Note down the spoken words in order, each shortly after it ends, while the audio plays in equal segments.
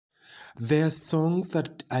There are songs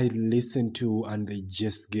that I listen to and they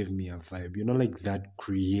just give me a vibe, like that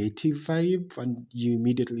creative vibe, and you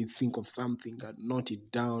immediately think of something and note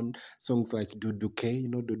it down. Songs like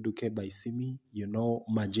Duduke, Duduke by Simi,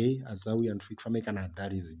 Maje, Azawi, and Fik Famek, and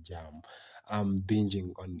that is a jam. I'm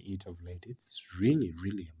binging on it of late. It's really,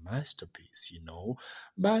 really a masterpiece.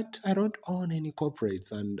 But I don't own any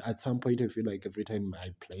corporates, and at some point, I feel like every time I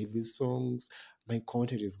play these songs, my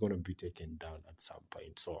content is going to be taken down at some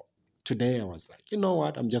point. So today I was like, you know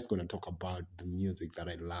what? I'm just going to talk about the music that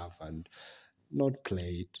I love and not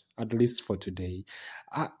play it, at least for today.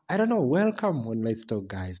 I don't know. Welcome on Let's Talk,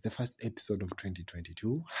 guys, the first episode of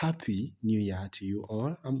 2022. Happy New Year to you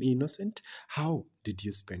all. I'm Innocent. How did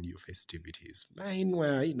you spend your festivities? Mine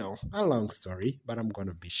were, a long story, but I'm going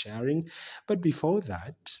to be sharing. But before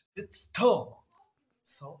that, Let's talk.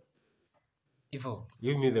 So, Evo,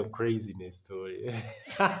 give me the craziness story.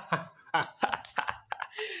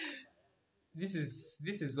 this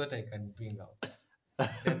is what I can bring out.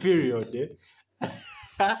 That's Period. it.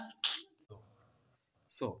 Eh?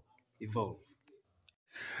 So, evolve.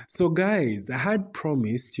 So, guys, I had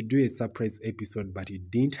promised to do a surprise episode, but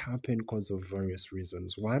it didn't happen because of various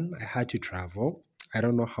reasons. One, I had to travel. I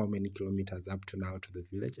don't know how many kilometers up to now to the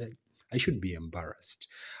village. I should be embarrassed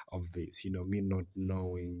of this, me not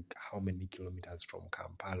knowing how many kilometers from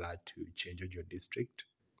Kampala to Chenjojo district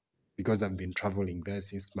because I've been traveling there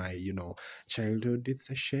since my, childhood. It's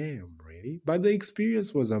a shame, really. But the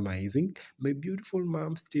experience was amazing. My beautiful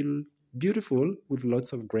mom still beautiful with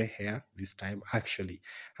lots of gray hair this time. Actually,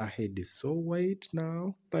 her head is so white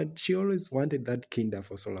now, but she always wanted that kinder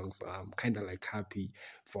for so long. So I'm kind of like happy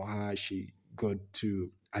for her. She got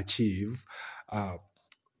to achieve uh,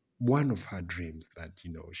 one of her dreams that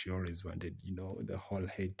she always wanted the whole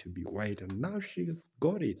head to be white, and now she's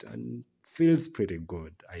got it and feels pretty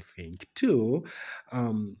good. I think too.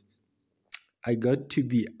 um I got to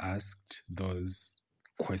be asked those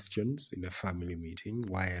questions in a family meeting,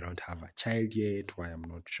 why I don't have a child yet, why I'm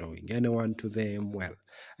not showing anyone to them. Well,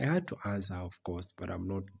 I had to answer, of course, but I'm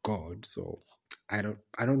not God, so I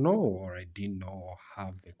don't know, or I didn't know or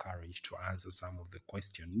have the courage to answer some of the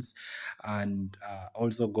questions. And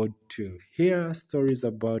also got to hear stories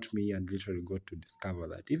about me and literally got to discover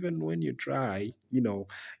that even when you try,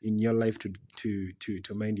 in your life to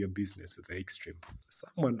mind your business to the extreme,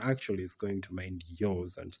 someone actually is going to mind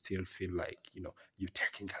yours and still feel like you're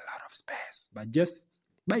taking a lot of space, but just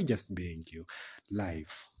by just being you.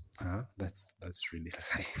 Life, huh? That's really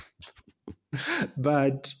life.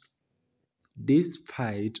 But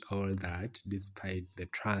despite all that, despite the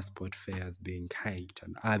transport fares being hiked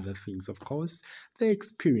and other things, of course, the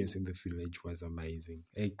experience in the village was amazing.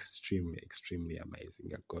 Extremely, extremely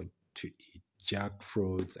amazing. I got to eat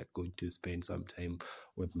jackfruits. I got to spend some time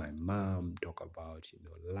with my mom, talk about,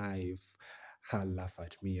 life. Her laugh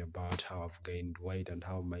at me about how I've gained weight and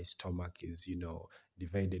how my stomach is,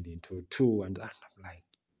 divided into two. And I'm like,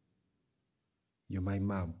 you're my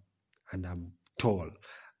mom and I'm tall.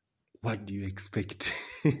 What do you expect?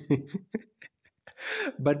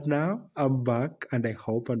 But now I'm back, and I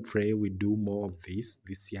hope and pray we do more of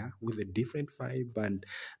this year with a different vibe and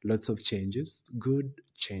lots of changes, good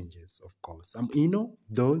changes, of course.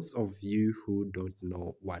 Those of you who don't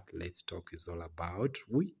know what Let's Talk is all about,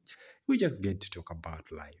 we just get to talk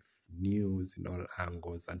about life, news in all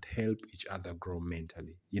angles, and help each other grow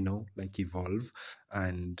mentally, like evolve.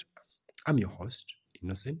 And I'm your host,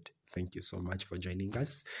 Innocent. Thank you so much for joining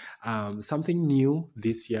us. Something new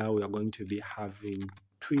this year, we are going to be having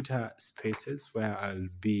Twitter spaces where I'll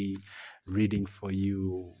be reading for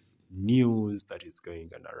you news that is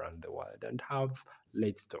going on around the world and have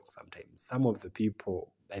Let's Talk sometimes. Some of the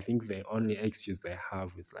people, I think the only excuse they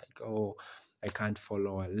have is like, oh, I can't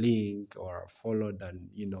follow a link or followed and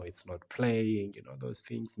it's not playing, those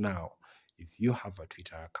things. Now, if you have a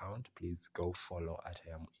Twitter account, please go follow at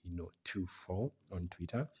Ino24 on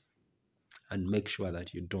Twitter and make sure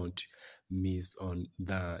that you don't miss on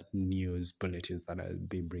the news bulletins that I'll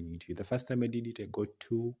be bringing to you. The first time I did it, I got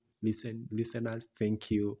two listeners.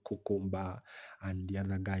 Thank you, Kukumba, and the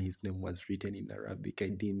other guy, his name was written in Arabic. I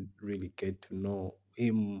didn't really get to know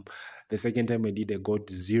him. The second time I did, I got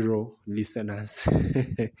zero listeners.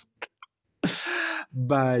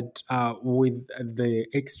 But with the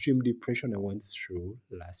extreme depression I went through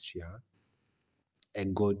last year, I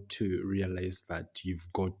got to realize that you've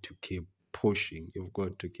got to keep pushing. You've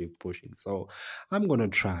got to keep pushing. So I'm going to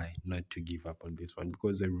try not to give up on this one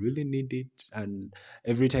because I really need it. And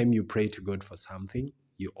every time you pray to God for something,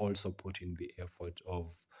 you also put in the effort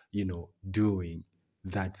of, doing.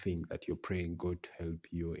 that thing that you're praying God to help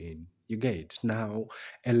you in. You get it? Now,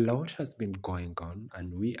 a lot has been going on,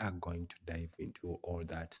 and we are going to dive into all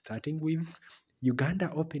that, starting with Uganda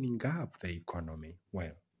opening up the economy.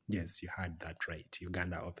 Well, yes, you heard that right.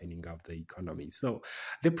 Uganda opening up the economy. So,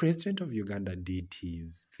 the president of Uganda did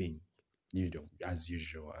his thing, as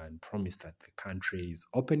usual, and promised that the country is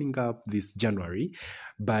opening up this January,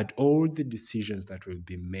 but all the decisions that will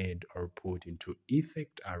be made or put into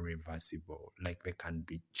effect are reversible, like they can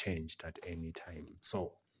be changed at any time.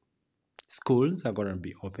 So schools are going to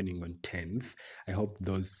be opening on 10th. I hope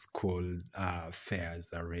those school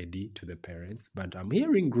fairs are ready to the parents. But I'm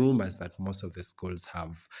hearing rumors that most of the schools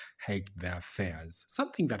have hiked their fares,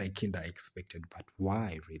 something that I kind of expected. But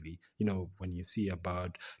why, really? When you see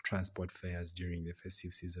about transport fares during the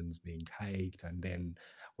festive seasons being hiked, and then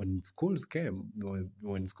when schools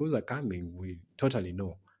are coming, we totally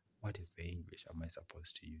know what is the English am I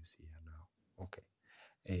supposed to use here now. Okay.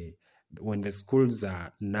 eh, when the schools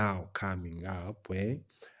are now coming up, where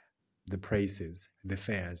the prices, the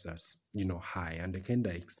fares are, high, and I kind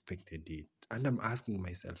of expected it. And I'm asking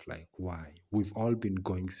myself, like, why? We've all been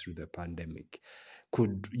going through the pandemic.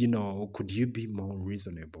 Could you be more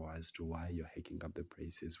reasonable as to why you're hiking up the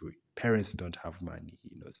prices? Parents don't have money,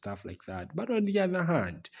 stuff like that. But on the other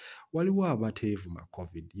hand, waliwo abateevu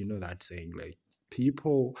COVID, that saying, like,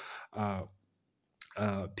 people uh,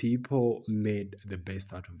 people made the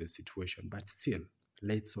best out of the situation, but still,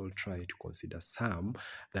 let's all try to consider some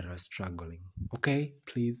that are struggling. Okay,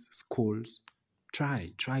 please, schools,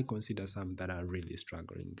 try consider some that are really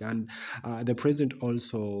struggling. And the president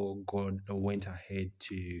also went ahead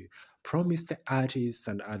to promise the artists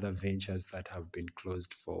and other ventures that have been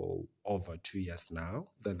closed for over 2 years now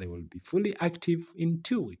that they will be fully active in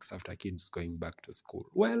 2 weeks after kids going back to school.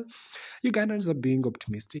 Well, Ugandans are being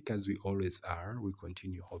optimistic, as we always are. We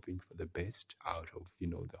continue hoping for the best out of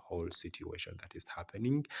the whole situation that is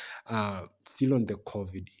happening. Still on the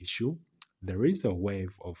COVID issue, there is a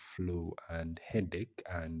wave of flu and headache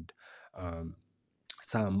and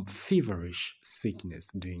some feverish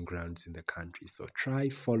sickness doing grounds in the country. So try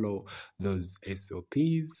follow those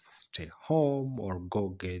SOPs, stay home or go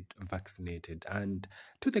get vaccinated. And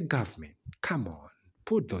to the government, come on,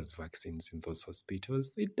 put those vaccines in those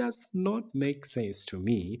hospitals. It does not make sense to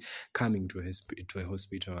me coming to a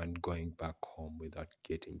hospital and going back home without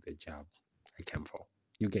getting the jab I came for.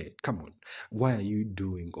 You get it? Come on. Why are you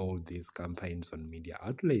doing all these campaigns on media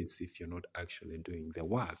outlets if you're not actually doing the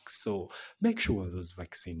work? So make sure those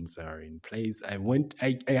vaccines are in place. I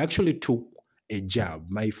actually took a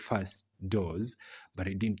jab, my first dose, but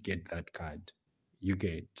I didn't get that card. You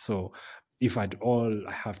get it? So if at all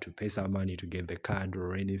I have to pay some money to get the card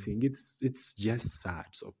or anything, it's just sad.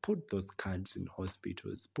 So put those cards in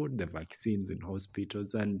hospitals, put the vaccines in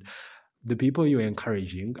hospitals, and the people you're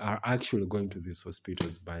encouraging are actually going to these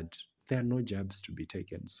hospitals, but there are no jabs to be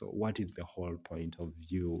taken. So what is the whole point of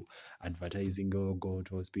you advertising, oh, go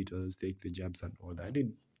to hospitals, take the jabs and all that?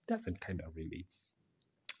 It doesn't kind of really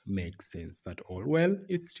make sense at all. Well,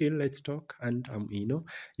 it's still Let's Talk, and you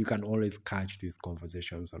can always catch these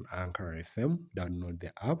conversations on Anchor FM. Download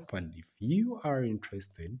the app, and if you are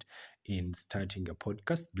interested in starting a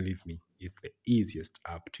podcast, believe me, it's the easiest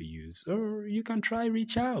app to use. Or you can try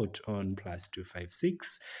reach out on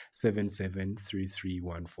 +256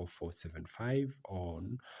 7733144475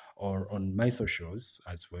 or on my socials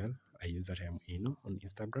as well. I use that I am Ino on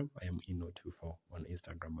Instagram. I am Ino24 on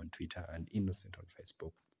Instagram and Twitter, and Innocent on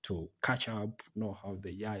Facebook, to catch up, know how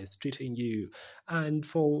the year is treating you, and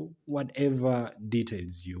for whatever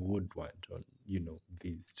details you would want on,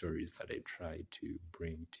 these stories that I try to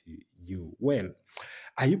bring to you. Well,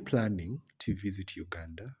 are you planning to visit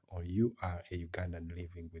Uganda, or you are a Ugandan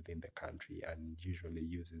living within the country and usually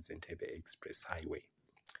uses Entebbe Express Highway?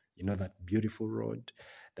 That beautiful road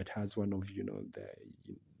that has one of is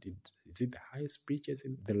it the highest bridges,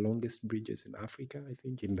 in the longest bridges in Africa, I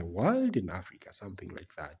think, in the world, in Africa, something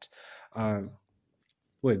like that.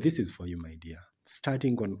 Well, this is for you, my dear.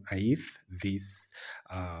 Starting on 8th, this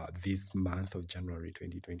month of January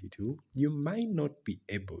 2022, you might not be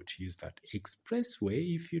able to use that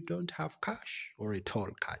expressway if you don't have cash or a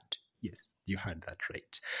toll card. Yes, you heard that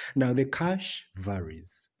right. Now, the cash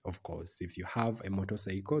varies, of course. If you have a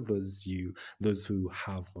motorcycle, those who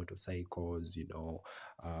have motorcycles,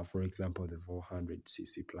 for example, the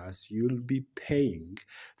 400cc plus, you'll be paying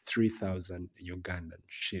 3,000 Ugandan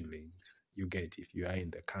shillings. You get if you are in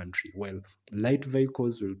the country. Well, light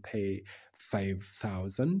vehicles will pay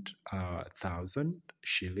 5,000 thousand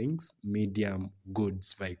shillings. Medium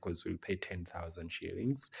goods vehicles will pay 10,000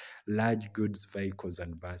 shillings. Large goods vehicles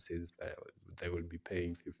and buses they will be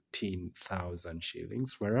paying 15,000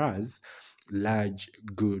 shillings, whereas large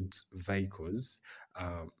goods vehicles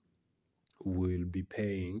um, will be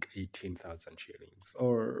paying 18,000 shillings.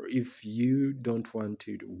 Or if you don't want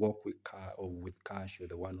to work with car or with cash, you're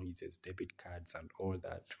the one who uses debit cards and all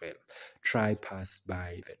that, well, try pass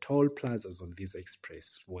by the toll plazas on this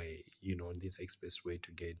expressway, on this expressway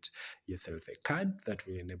to get yourself a card that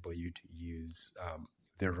will enable you to use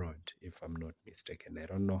the road, if I'm not mistaken. I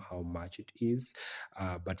don't know how much it is,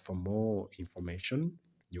 but for more information,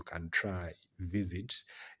 you can try visit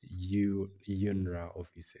UNRA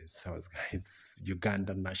offices. So it's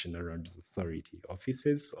Uganda National Roads Authority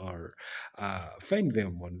offices, or find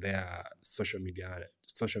them on their social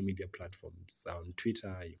media platforms. On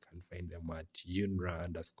Twitter, you can find them at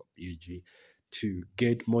UNRA_UG to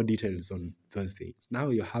get more details on those things.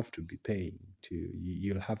 Now you'll have to be paying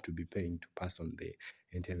to pass on the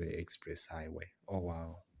Entebbe Express Highway. Oh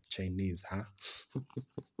wow, Chinese, huh?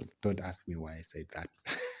 Don't ask me why I said that.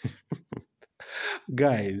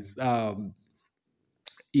 Guys,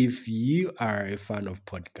 if you are a fan of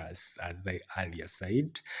podcasts, as I earlier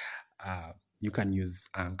said, uh, you can use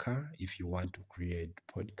Anchor if you want to create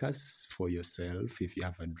podcasts for yourself. If you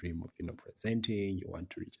have a dream of presenting, you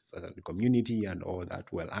want to reach a certain community and all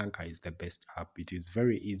that. Well, Anchor is the best app. It is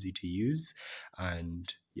very easy to use,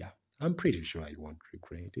 and yeah, I'm pretty sure you won't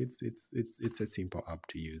regret. It's a simple app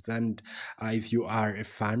to use. And if you are a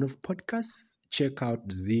fan of podcasts, check out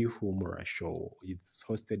the Humora Show. It's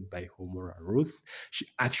hosted by Humora Ruth. She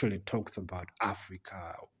actually talks about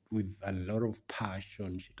Africa with a lot of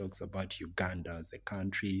passion. She talks about Uganda as a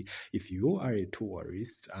country. If you are a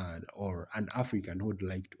tourist or an African who would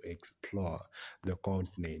like to explore the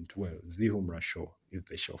continent, well, Zihumra Show is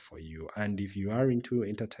the show for you. And if you are into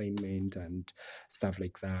entertainment and stuff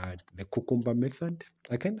like that, the Cucumber Method,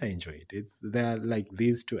 I kind of enjoy it. They're like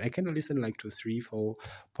these two. I kind of listen like to 3, 4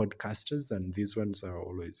 podcasters, and these ones are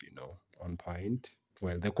always, on point.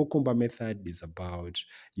 Well, the Cucumber Method is about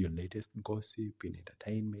your latest gossip in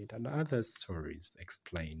entertainment and other stories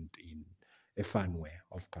explained in a fun way.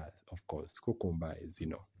 Of course, Cucumber is,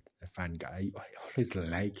 a fun guy. I always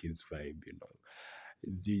like his vibe.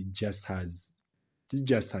 He just has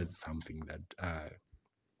something that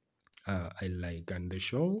I like, and the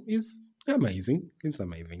show is amazing. It's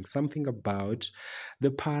amazing. Something about the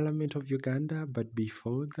Parliament of Uganda, but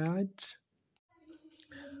before that,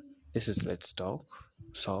 This is Let's Talk,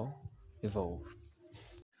 so evolve.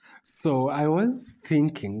 so I was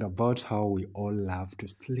thinking about how we all love to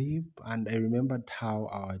sleep, and I remembered how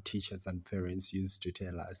our teachers and parents used to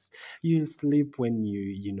tell us, "You'll sleep when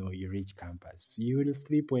you reach campus. You will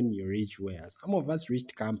sleep when you reach where." Some of us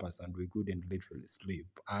reached campus and we couldn't literally sleep,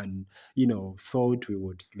 and thought we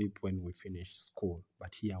would sleep when we finished school.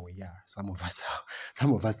 But here we are. Some of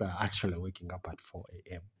us are actually waking up at 4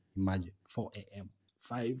 a.m. Imagine 4 a.m.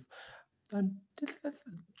 5. And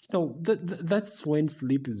that's when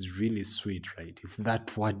sleep is really sweet, right? If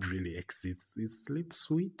that word really exists, is sleep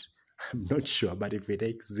sweet? I'm not sure, but if it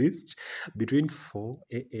exists, between 4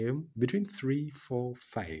 a.m., between 3, 4,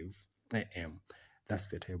 5 a.m., that's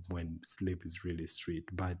the time when sleep is really sweet.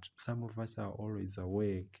 But some of us are always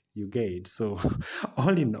awake. You get so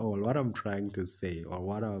all in all, what I'm trying to say, or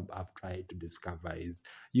what I've tried to discover, is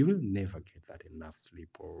you will never get that enough sleep,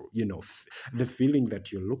 or the feeling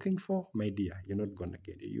that you're looking for, my dear, you're not gonna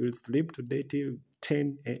get it. You will sleep today till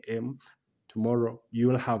 10 a.m. Tomorrow you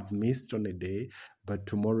will have missed on a day, but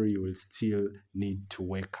tomorrow you will still need to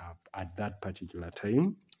wake up at that particular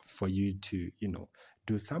time for you to,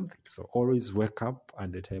 do something. So always wake up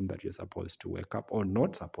at the time that you're supposed to wake up or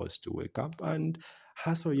not supposed to wake up, and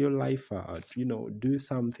hustle your life out. Do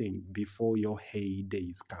something before your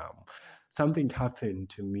heydays come. Something happened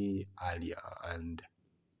to me earlier, and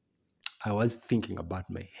I was thinking about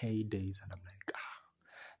my heydays, and I'm like,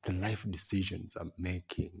 the life decisions I'm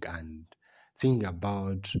making, and thinking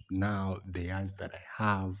about now the years that I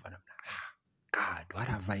have, and I'm like, God, what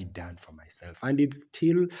have I done for myself? And it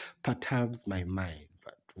still perturbs my mind.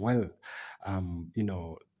 But well,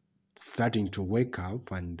 starting to wake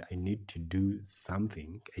up, and I need to do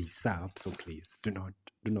something ASAP. So please do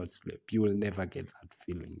not sleep. You will never get that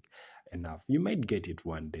feeling enough. You might get it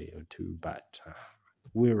one day or two, but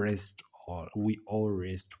we all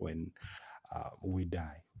rest when we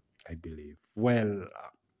die, I believe. Well,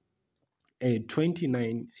 a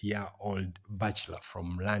 29-year-old bachelor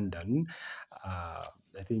from London, uh,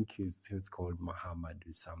 I think he's called Muhammad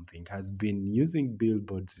or something, has been using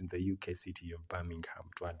billboards in the UK city of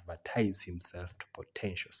Birmingham to advertise himself to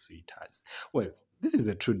potential suitors. Well, this is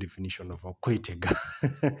a true definition of okwetega.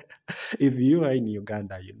 If you are in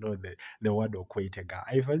Uganda, you know the word okwetega.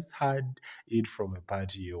 I first heard it from a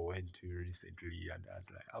party I went to recently, and I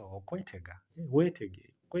was like, oh, okwetega,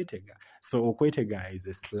 wetege, okwetega. So okwetega is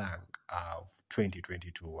a slang of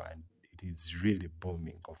 2022, and it is really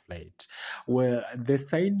booming of late. Well, the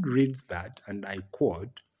sign reads that, and I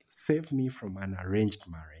quote, "Save me from an arranged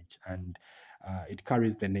marriage," and it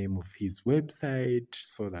carries the name of his website,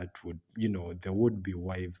 so that the would-be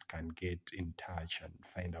wives can get in touch and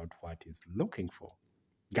find out what he's looking for.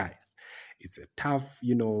 Guys, it's a tough,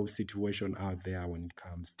 situation out there when it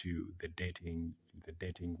comes to the dating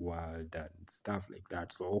world and stuff like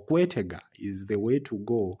that. So Okwetega is the way to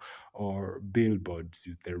go, or billboards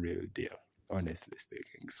is the real deal, honestly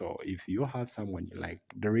speaking. So if you have someone you like,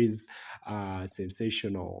 there is a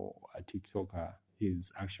sensational TikToker.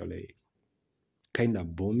 He's actually kind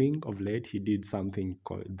of booming of late. He did something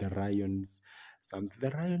called the Ryans. The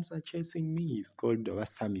Ryans are chasing me. It's called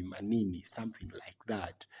Wasami Manini, something like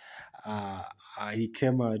that. Uh, he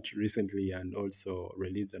came out recently and also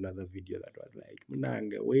released another video that was like,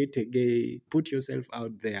 Munanga, wait again, put yourself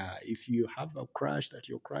out there. If you have a crush that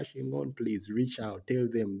you're crushing on, please reach out. Tell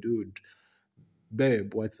them, dude,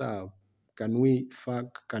 babe, what's up? Can we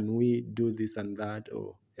fuck? Can we do this and that?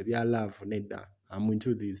 Or if you love Neda, I'm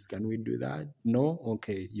into this. Can we do that? No?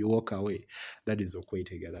 Okay, you walk away. That is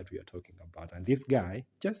Okwetega that we are talking about. And this guy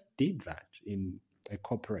just did that in a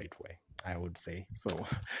corporate way, I would say. So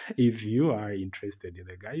if you are interested in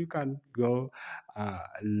the guy, you can go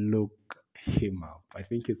look him up. I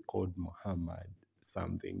think he's called Muhammad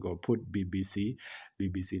something, or put BBC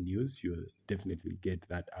News. You'll definitely get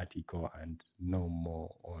that article and know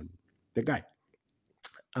more on the guy.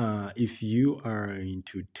 If you are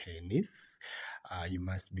into tennis, you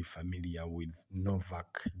must be familiar with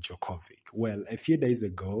Novak Djokovic. Well, a few days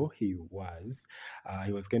ago, he was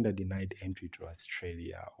kind of denied entry to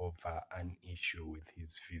Australia over an issue with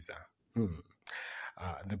his visa.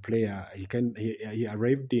 The player, he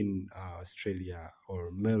arrived in Australia,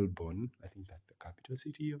 or Melbourne, I think that's the capital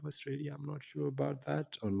city of Australia. I'm not sure about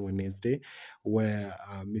that, on Wednesday, where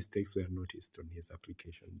mistakes were noticed on his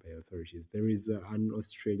application by authorities. There is an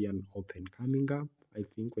Australian Open coming up, I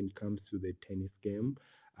think, when it comes to the tennis game.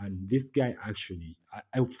 And this guy actually,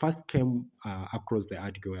 I first came across the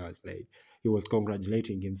article where I was like, he was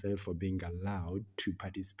congratulating himself for being allowed to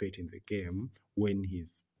participate in the game when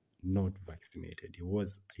he's not vaccinated.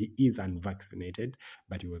 He is unvaccinated,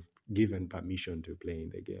 but he was given permission to play in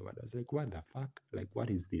the game. And I was like, what the fuck? Like,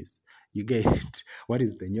 what is this? You get it? What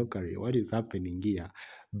is the nyokari? What is happening here?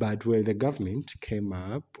 But well, the government came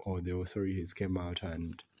up, or the authorities came out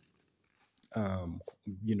and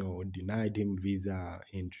denied him visa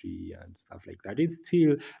entry and stuff like that.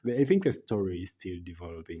 I think the story is still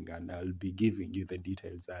developing, and I'll be giving you the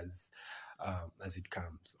details as it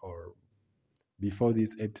comes, or before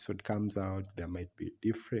this episode comes out. There might be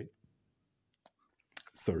different.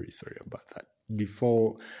 Sorry about that.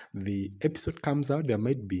 Before the episode comes out, there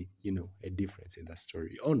might be, a difference in the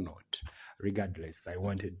story or not. Regardless, I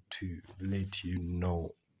wanted to let you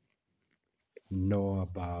know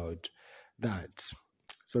about that.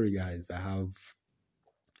 Sorry, guys, I have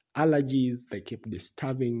allergies. They keep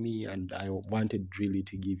disturbing me, and I wanted really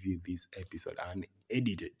to give you this episode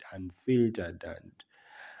unedited, unfiltered,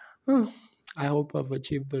 and I hope I've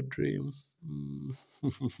achieved the dream.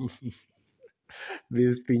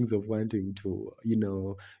 These things of wanting to,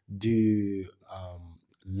 do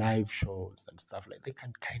live shows and stuff, like, they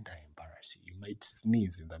can kind of embarrass you. You might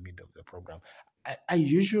sneeze in the middle of the program. I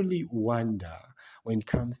usually wonder, when it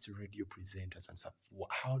comes to radio presenters and stuff,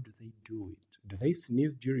 how do they do it? Do they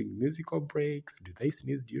sneeze during musical breaks? Do they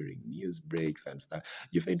sneeze during news breaks and stuff?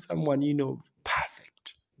 You find someone,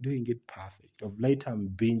 perfect, doing it perfect. Of late, I'm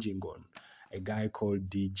binging on a guy called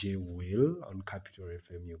DJ Will on Capital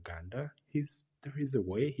FM Uganda. There is a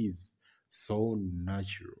way he's so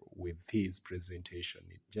natural with his presentation.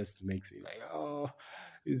 It just makes me like, oh,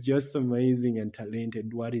 it's just amazing and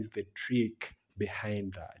talented. What is the trick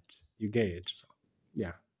behind that? You get it? So,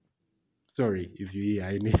 yeah. Sorry if you hear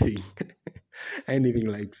anything, anything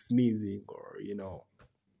like sneezing or,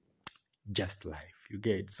 just life. You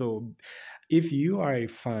get it? So if you are a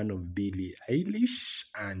fan of Billie Eilish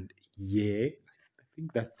and I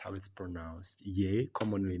think that's how it's pronounced,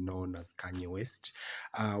 commonly known as Kanye West,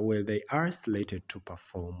 where they are slated to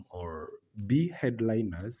perform or be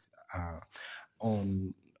headliners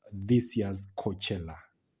on this year's Coachella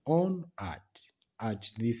on Art.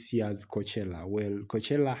 at this year's Coachella. Well,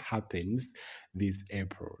 Coachella happens this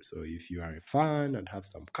April. So if you are a fan and have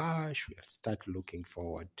some cash, we'll start looking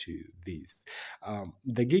forward to this.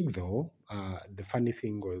 The gig, though, the funny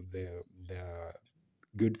thing or the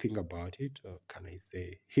good thing about it, or can I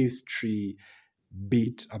say, history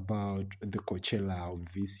bit about the Coachella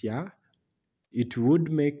of this year, it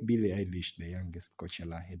would make Billie Eilish the youngest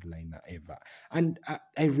Coachella headliner ever. And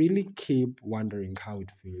I really keep wondering how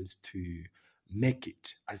it feels to make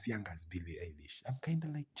it as young as Billie Eilish. I'm kind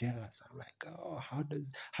of like jealous. I'm like, oh, how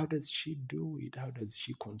does she do it? How does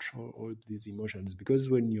she control all these emotions? Because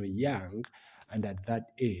when you're young and at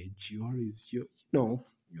that age, you're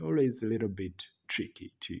always a little bit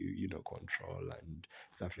tricky to control and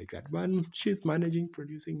stuff like that. But she's managing,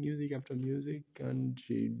 producing music after music, and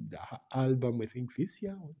her album, I think this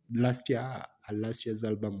year, last year's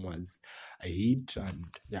album was a hit, and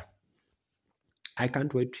yeah, I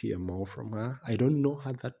can't wait to hear more from her. I don't know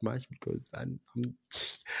her that much because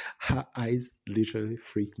her eyes literally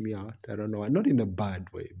freak me out. I don't know, not in a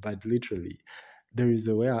bad way, but literally there is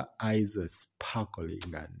a way her eyes are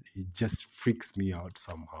sparkling and it just freaks me out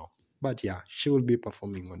somehow. But yeah, she will be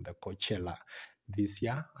performing on the Coachella this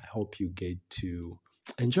year. I hope you get to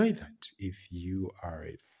enjoy that if you are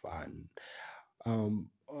a fan. Um,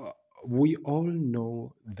 uh, we all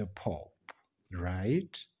know the Pope,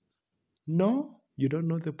 right? No, you don't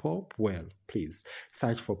know the Pope? Well, please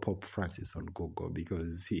search for Pope Francis on Google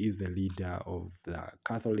because he is the leader of the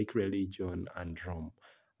Catholic religion and Rome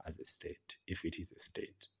as a state, if it is a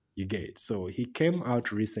state. You get it. So he came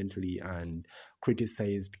out recently and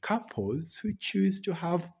criticized couples who choose to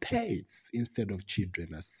have pets instead of children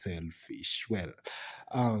as selfish. Well,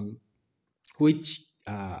 um, which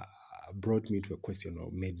brought me to a question or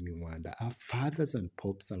made me wonder: are fathers and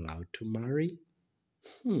popes allowed to marry?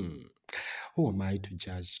 Hmm. Who am I to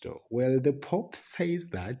judge though? Well, the Pope says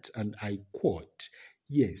that, and I quote,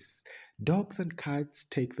 yes, dogs and cats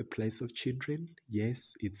take the place of children.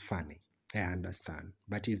 Yes, it's funny. I understand.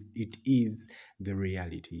 But it is the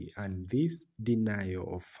reality. And this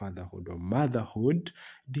denial of fatherhood or motherhood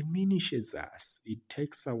diminishes us, it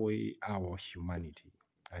takes away our humanity.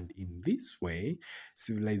 And in this way,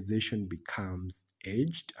 civilization becomes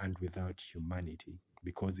aged and without humanity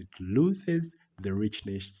because it loses the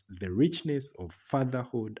richness of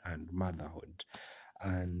fatherhood and motherhood,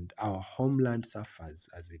 and our homeland suffers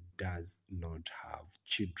as it does not have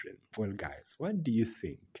children. Well, guys, what do you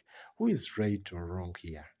think? Who is right or wrong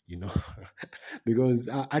here? Because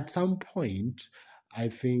at some point, I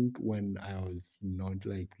think when I was not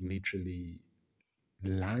like literally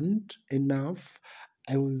learned enough,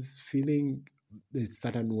 I was feeling a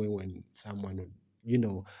certain way when someone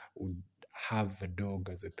would have a dog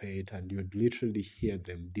as a pet, and you'd literally hear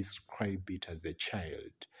them describe it as a child,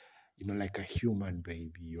 like a human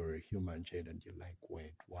baby or a human child, and you're like,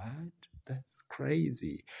 wait, what? That's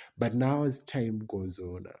crazy. But now as time goes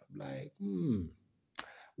on, I'm like,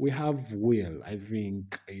 we have will. I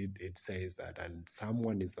think it says that, and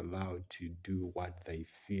someone is allowed to do what they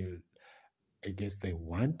feel, I guess, they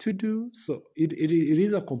want to do. So it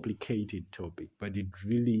is a complicated topic, but it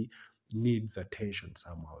really needs attention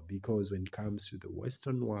somehow, because when it comes to the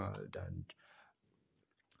Western world, and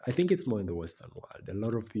I think it's more in the Western world, a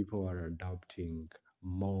lot of people are adopting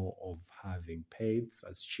more of having pets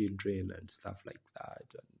as children and stuff like that.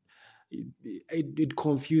 And it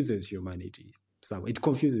confuses humanity. So it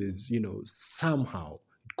confuses, somehow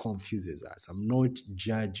it confuses us. I'm not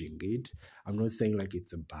judging it. I'm not saying like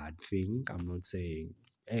it's a bad thing. I'm not saying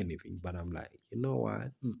anything, but I'm like, you know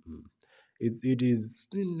what? It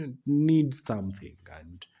needs something.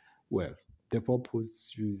 And well, the Pope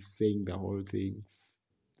who's saying the whole thing,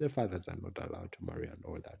 the fathers are not allowed to marry and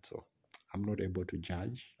all that. So I'm not able to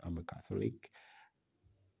judge. I'm a Catholic.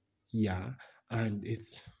 Yeah, and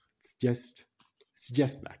it's just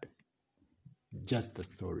that, just the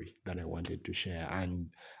story that I wanted to share, and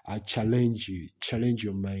I challenge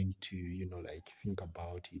your mind to like think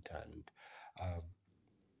about it, and um,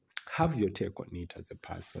 have your take on it as a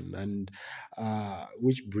person, and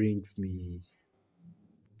which brings me,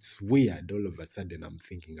 it's weird, all of a sudden I'm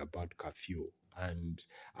thinking about curfew, and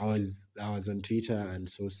I was on Twitter and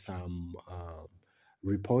saw some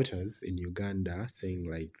reporters in Uganda saying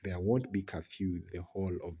like there won't be curfew the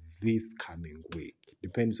whole of this coming week.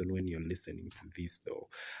 Depends on when you're listening to this though.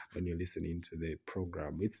 When you're listening to the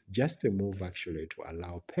program, it's just a move actually to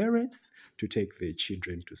allow parents to take their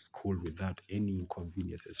children to school without any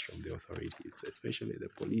inconveniences from the authorities, especially the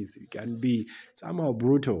police. It can be somehow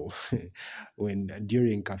brutal when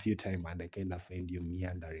during curfew time, and I kind of find you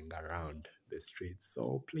meandering around the streets.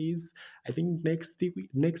 So please, I think next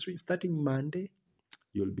week, starting Monday,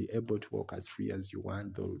 You'll be able to walk as free as you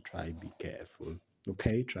want, though try be careful.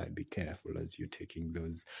 Okay, try be careful as you're taking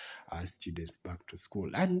those students back to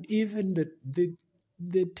school. And even the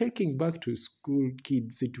taking back to school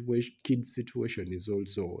kids situation is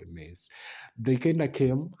also a mess. They kind of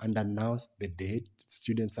came and announced the date.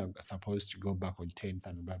 Students are supposed to go back on 10th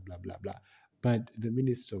and blah blah blah blah. But the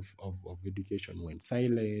Minister of Education went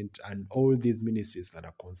silent, and all these ministries that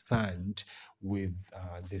are concerned with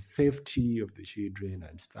the safety of the children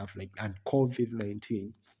and stuff like, and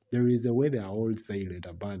COVID-19, there is a way they are all silent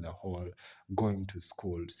about the whole going to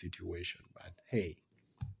school situation. But hey,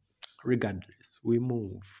 regardless, we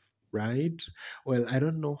move, right? Well, I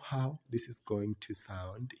don't know how this is going to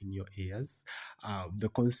sound in your ears. The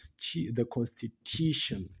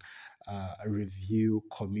Constitution Review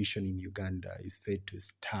Commission in Uganda is said to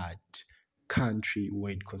start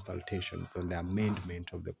country-wide consultations on the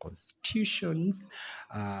amendment of the constitutions,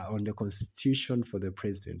 on the constitution for the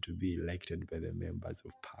president to be elected by the members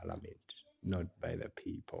of parliament, not by the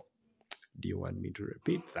people. Do you want me to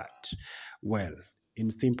repeat that? Well,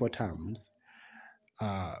 in simple terms,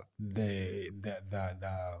 the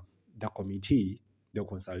committee, the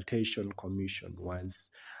consultation commission,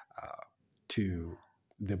 wants to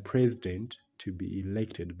the president to be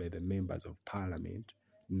elected by the members of parliament,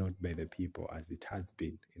 not by the people as it has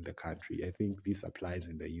been in the country. I think this applies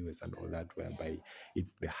in the US and all that, whereby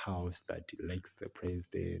it's the House that elects the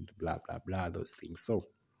president, blah blah blah, those things. So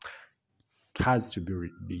it has to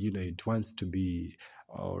be, it wants to be,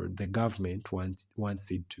 or the government wants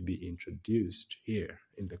it to be introduced here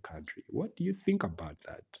in the country. What do you think about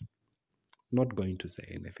that? Not going to say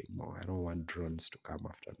anything more. I don't want drones to come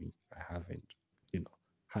after me. I haven't,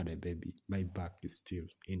 had a baby. My back is still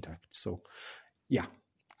intact. So yeah,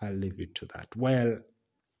 I'll leave it to that. Well,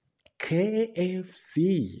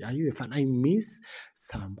 KFC. Are you a fan? I miss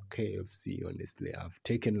some KFC, honestly. I've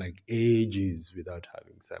taken like ages without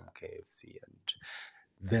having some KFC, and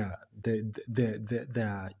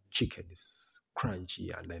their chicken is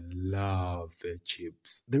crunchy, and I love their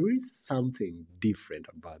chips. There is something different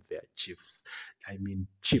about their chips. I mean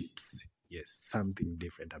chips. Yes, something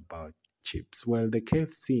different about chips. Well, the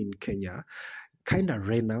KFC in Kenya kind of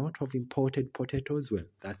ran out of imported potatoes. Well,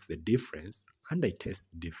 that's the difference, and they taste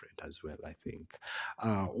different as well, I think.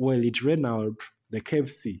 Well, it ran out, the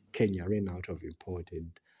KFC Kenya ran out of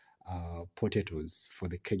imported potatoes for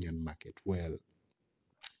the Kenyan market. Well,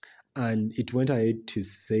 and it went ahead to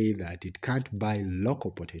say that it can't buy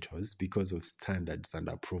local potatoes because of standards and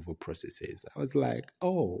approval processes. I was like,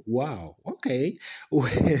 oh, wow, okay.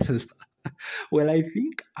 Well, well, I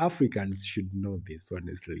think Africans should know this,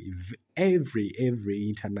 honestly. If every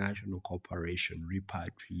international corporation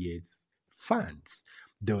repatriates funds,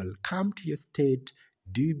 they will come to your state,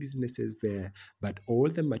 do businesses there, but all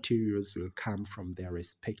the materials will come from their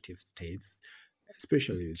respective states,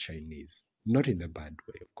 especially the Chinese. Not in a bad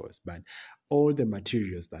way, of course, but all the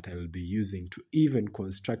materials that I will be using to even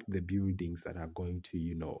construct the buildings that are going to,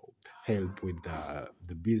 help with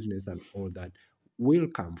the business and all that will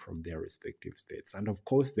come from their respective states. And of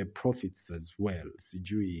course, the profits as well.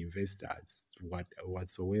 Sijui investors,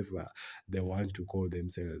 whatsoever they want to call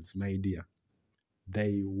themselves, my dear,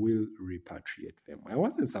 they will repatriate them. I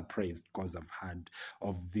wasn't surprised because I've heard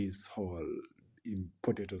of this whole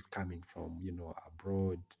potatoes coming from,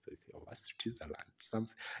 abroad, Switzerland.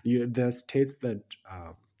 There are states that,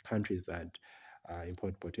 countries that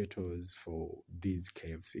import potatoes for these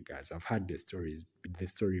KFC guys. I've heard the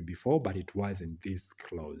story before, but it wasn't this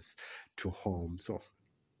close to home. So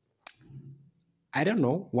I don't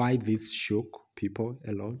know why this shook people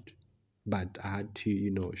a lot, but I had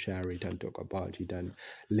to, share it and talk about it and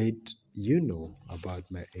let you know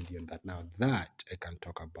about my idea on that. Now that I can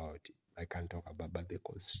talk about it, I can talk about, but the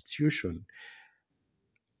constitution,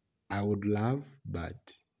 I would love, but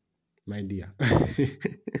my dear.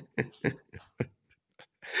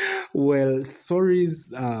 Well,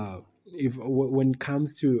 stories, if when it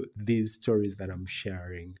comes to these stories that I'm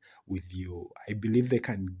sharing with you, I believe they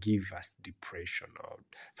can give us depression. Or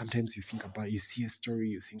sometimes you see a story,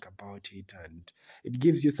 you think about it, and it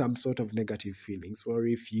gives you some sort of negative feelings. Or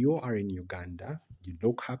if you are in Uganda, you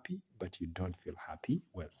look happy, but you don't feel happy,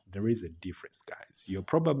 well, there is a difference, guys. You're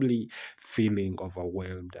probably feeling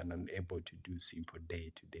overwhelmed and unable to do simple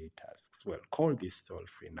day-to-day tasks. Well, call this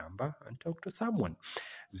toll-free number and talk to someone.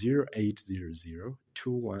 0800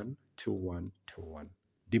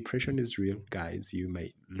 Depression is real, guys. You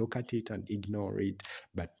may look at it and ignore it,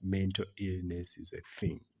 but mental illness is a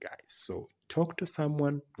thing, guys. So talk to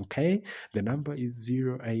someone, okay? The number is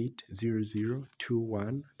 0800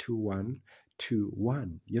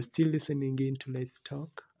 You're still listening in to Let's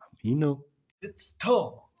Talk. I'm Eno. Let's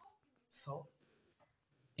talk. So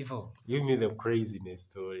evolve. Give me the craziness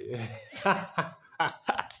story.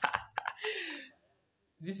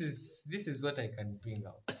 This is what I can bring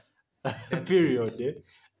out. That's Period. it.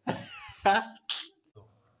 Eh?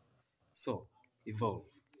 So evolve.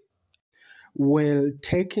 Well,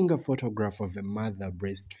 taking a photograph of a mother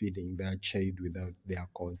breastfeeding their child without their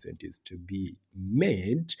consent is to be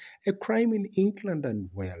made a crime in England and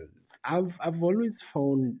Wales. I've always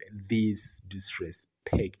found this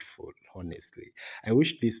disrespectful, honestly. I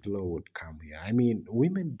wish this law would come here. I mean,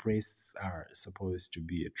 women breasts are supposed to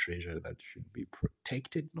be a treasure that should be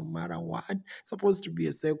protected no matter what. Supposed to be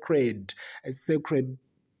a sacred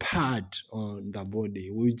part on the body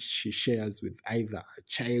which she shares with either a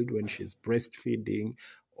child when she's breastfeeding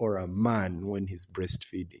or a man when he's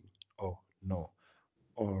breastfeeding. Oh, no.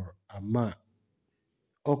 Or a man.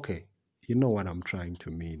 Okay, you know what I'm trying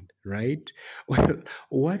to mean, right? Well,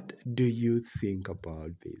 what do you think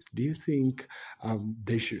about this? Do you think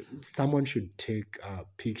someone should take a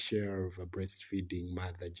picture of a breastfeeding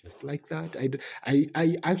mother just like that?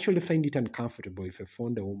 I actually find it uncomfortable if I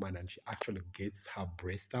found a woman and she actually gets her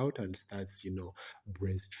breast out and starts,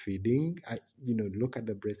 breastfeeding. Look at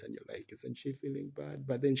the breast and you're like, isn't she feeling bad?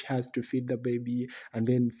 But then she has to feed the baby, and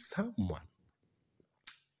then someone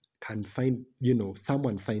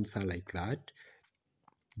finds her like that,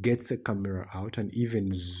 gets a camera out and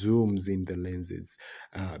even zooms in the lenses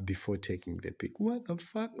before taking the pic. What the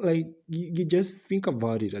fuck? Like, you just think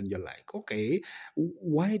about it and you're like, okay,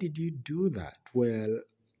 why did you do that? Well,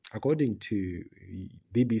 according to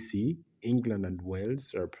BBC, England and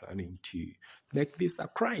Wales are planning to make this a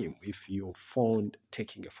crime if you're found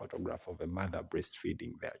taking a photograph of a mother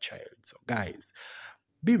breastfeeding their child. So, guys,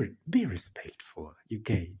 be respectful. You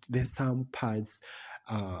get, there's some parts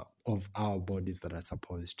of our bodies that are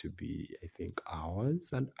supposed to be, I think,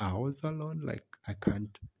 ours and ours alone. Like, I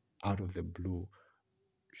can't out of the blue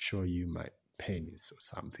show you my penis or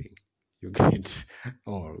something, you get,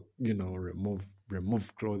 or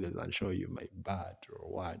remove clothes and show you my butt or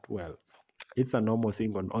what. Well, it's a normal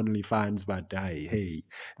thing on OnlyFans, but hey,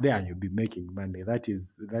 there you'll be making money. That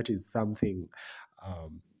is something,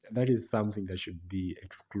 um, that should be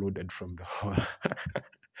excluded from the whole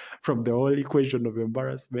from the whole equation of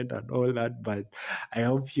embarrassment and all that. But I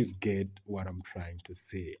hope you get what I'm trying to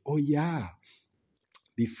say. Oh yeah,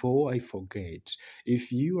 before I forget,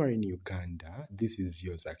 if you are in Uganda, this is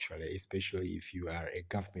yours actually, especially if you are a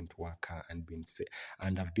government worker and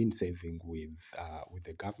and have been saving with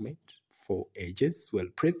the government for ages. Well,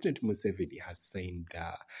 President Museveni has signed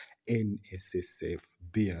the NSSF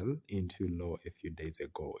bill into law a few days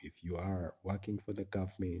ago. If you are working for the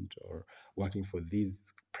government or working for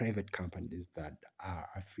these private companies that are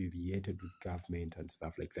affiliated with government and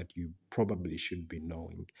stuff like that, you probably should be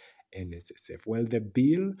knowing NSSF. Well, the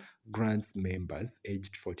bill grants members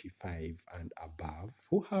aged 45 and above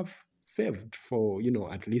who have saved for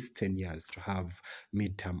at least 10 years to have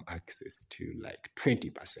midterm access to like 20%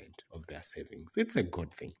 of their savings. It's a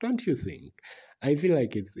good thing, don't you think? I feel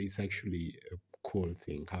like it's actually a cool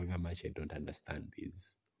thing, however much I don't understand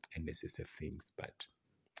these NSSF things. But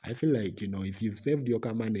I feel like, if you've saved your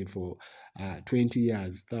money for 20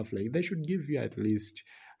 years, stuff like, they should give you at least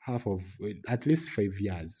 5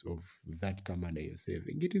 years of that money you're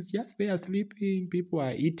saving. It is just they are sleeping, people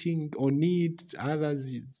are eating on it,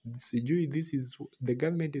 others, this is, the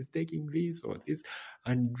government is taking this or this,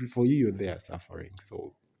 and for you, you're there suffering.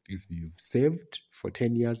 So if you've saved for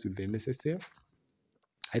 10 years with the NSSF,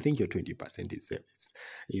 I think your 20%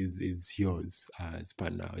 is yours as per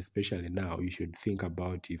now. Especially now, you should think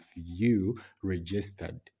about if you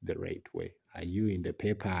registered the right way. Are you in the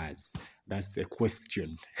papers? That's the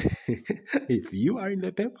question. If you are in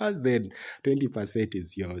the papers, then 20%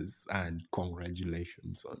 is yours, and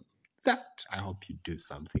congratulations on that. I hope you do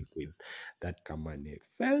something with that money.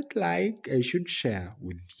 Felt like I should share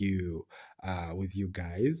with you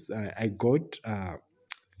guys. I got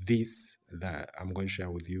this that I'm going to share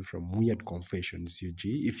with you from Weird Confessions UG.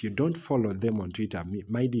 If you don't follow them on Twitter,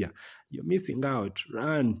 my dear, you're missing out.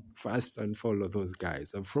 Run fast and follow those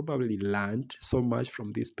guys. I've probably learned so much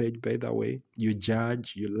from this page, by the way. You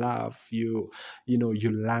judge, you laugh, you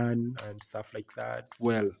learn and stuff like that.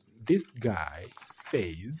 Well, this guy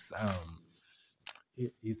says,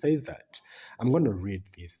 he says that, I'm going to read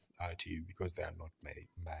this to you because they are not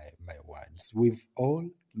my words. We've all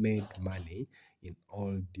made money in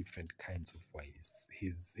all different kinds of ways.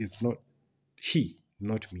 He's not he,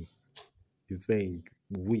 not me. He's saying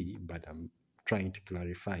we, but I'm trying to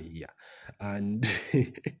clarify here. And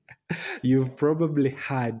You've probably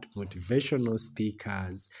had motivational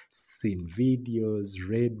speakers, seen videos,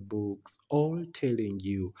 read books, all telling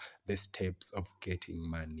you the steps of getting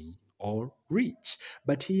money or rich.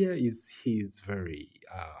 But here is his very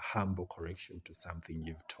humble correction to something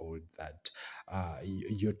you're told that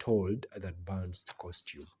bounds to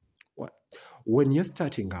cost you. What? When you're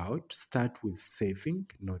starting out, start with saving,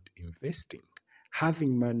 not investing.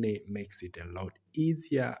 Having money makes it a lot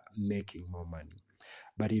easier making more money.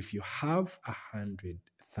 But if you have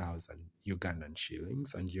 100,000 Ugandan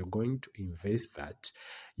shillings and you're going to invest that,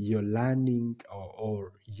 you're learning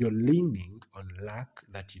or you're leaning on luck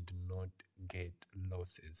that you do not get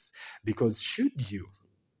losses. Because should you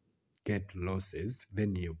get losses,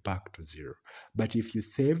 then you're back to zero. But if you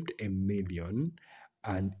saved 1 million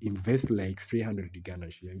and invest like 300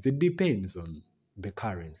 Ghana shillings, it depends on the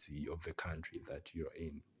currency of the country that you're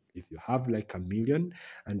in. If you have like 1 million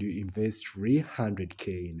and you invest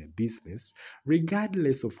 300K in a business,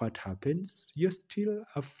 regardless of what happens, you're still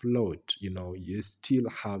afloat. You still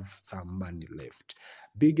have some money left.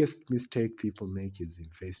 Biggest mistake people make is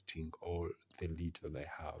investing all the little they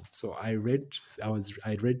have. So I read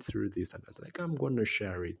through this and I was like, I'm gonna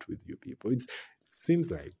share it with you people. It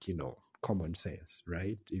seems like, common sense,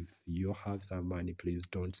 right? If you have some money, please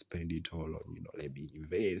don't spend it all on, let me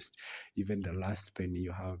invest even the last penny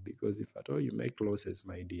you have, because if at all you make losses,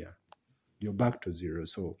 my dear, you're back to zero.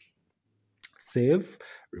 So save,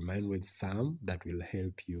 remain with some that will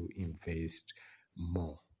help you invest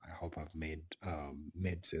more. I hope I've made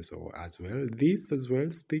sense as well. This as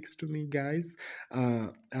well speaks to me, guys.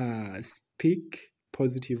 Speak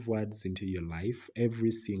positive words into your life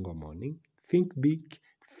every single morning. Think big,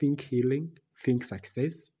 think healing, think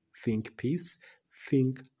success, think peace,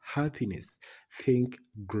 think happiness, think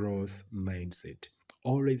growth mindset.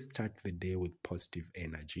 Always start the day with positive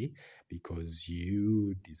energy because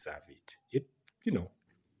you deserve it. You know,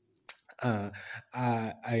 uh,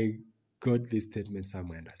 I got this statement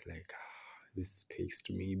somewhere and I was like, this speaks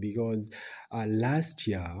to me because last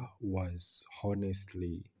year was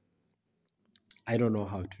honestly, I don't know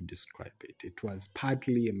how to describe it. It was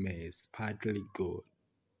partly a mess, partly good.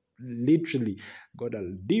 Literally got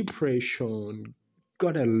a depression,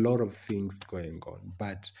 got a lot of things going on,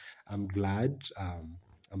 but I'm glad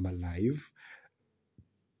I'm alive.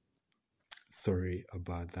 Sorry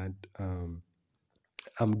about that.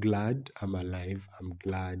 I'm glad I'm alive. I'm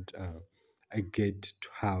glad I get to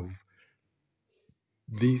have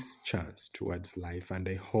this chance towards life, and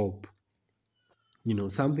I hope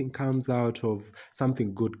something good comes out of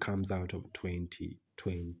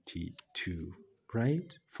 2022,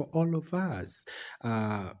 right? For all of us.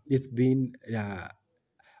 It's been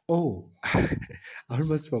Oh, I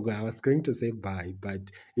almost forgot. I was going to say bye,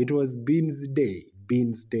 but it was Beans Day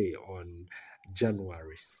on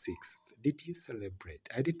January 6th. Did you celebrate?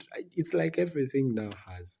 I did. It's like everything now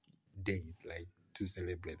has days like to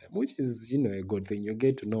celebrate them, which is, a good thing. You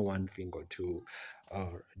get to know one thing or two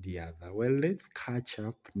or the other. Well, let's catch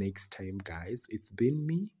up next time, guys. It's been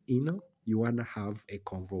me, You want to have a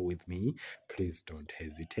convo with me? Please don't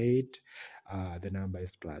hesitate. The number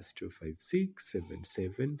is +256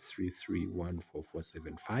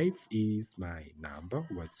 7733144475 is my number.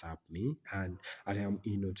 WhatsApp me, and I am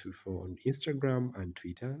Ino24 on Instagram and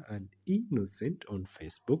Twitter, and Innocent on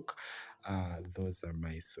Facebook. Those are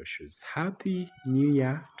my socials. Happy New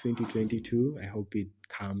Year 2022. I hope it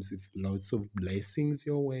comes with lots of blessings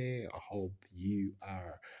your way. I hope you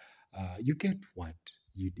get what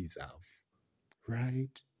you deserve.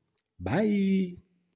 Right? Bye.